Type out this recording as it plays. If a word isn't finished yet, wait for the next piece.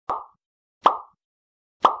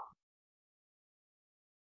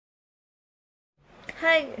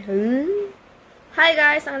Hi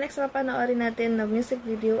guys! Ang next na panoorin natin na music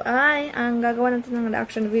video ay, ang gagawa natin ng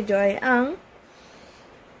reaction video ay ang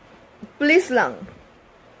Please Lang.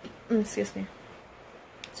 Excuse me.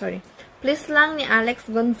 Sorry. Please Lang ni Alex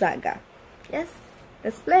Gonzaga. Yes,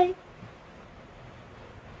 let's play!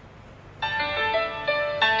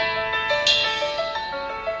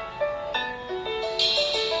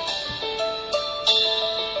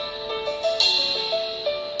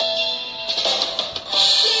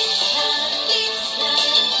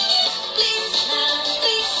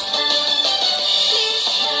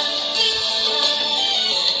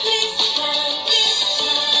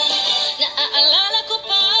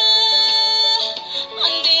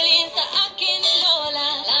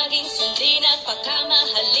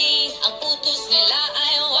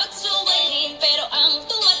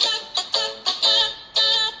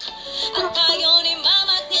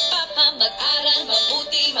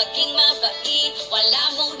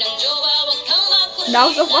 Now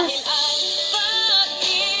so fast.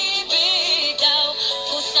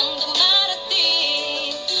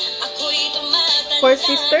 Four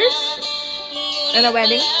sisters and a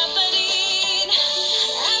wedding.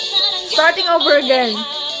 Starting over again.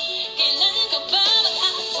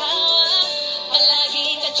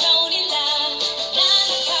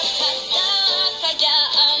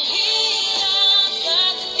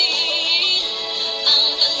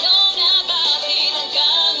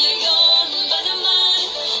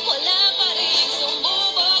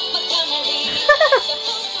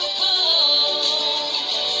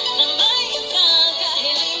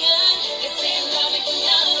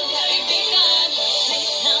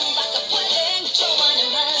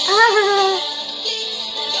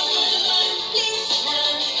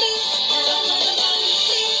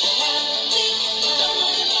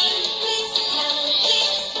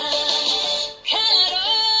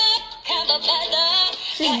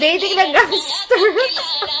 She's dating the gangster.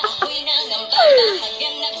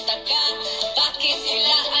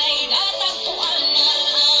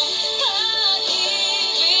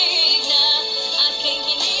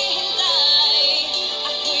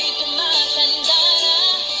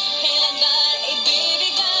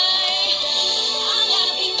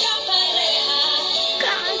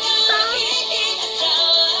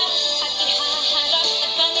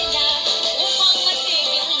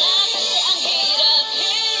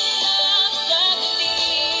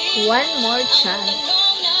 One more chance.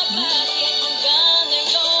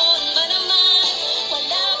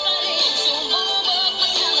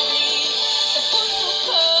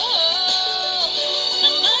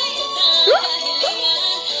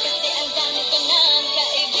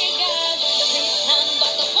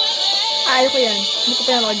 Ayaw ko yan. Hindi ko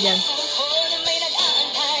pinanood yan.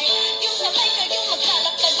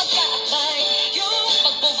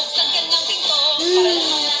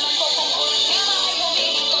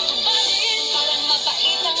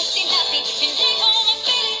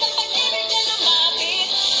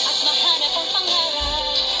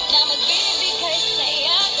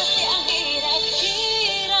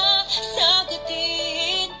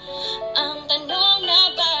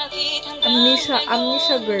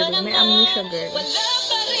 Amnesia girl. May amnesia girl.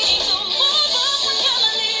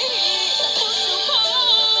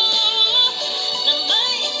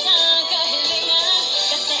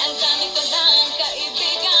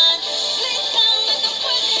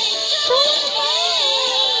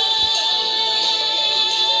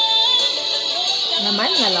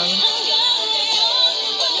 Naman na lang.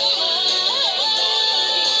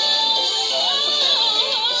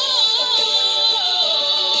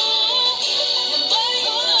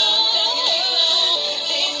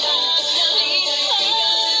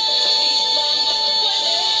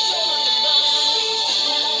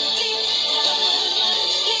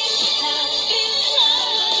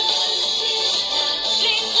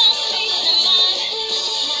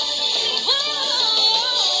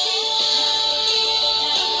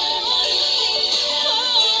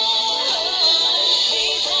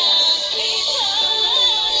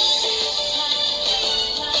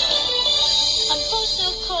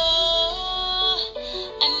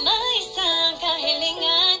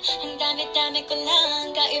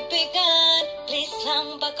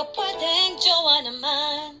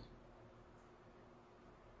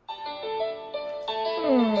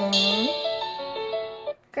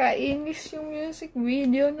 Kainis yung music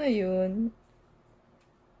video na yun.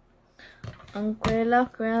 Ang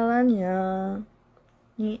kwela-kwela niya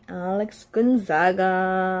ni Alex Gonzaga.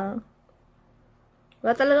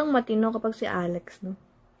 Wala talagang matino kapag si Alex, no?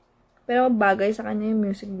 Pero bagay sa kanya yung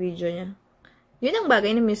music video niya. Yun ang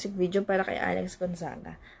bagay ng music video para kay Alex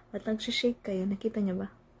Gonzaga. Ba't nagsishake kayo? Nakita niya ba?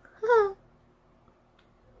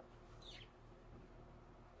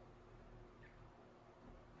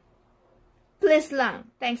 Please lang.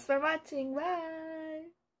 Thanks for watching. Bye!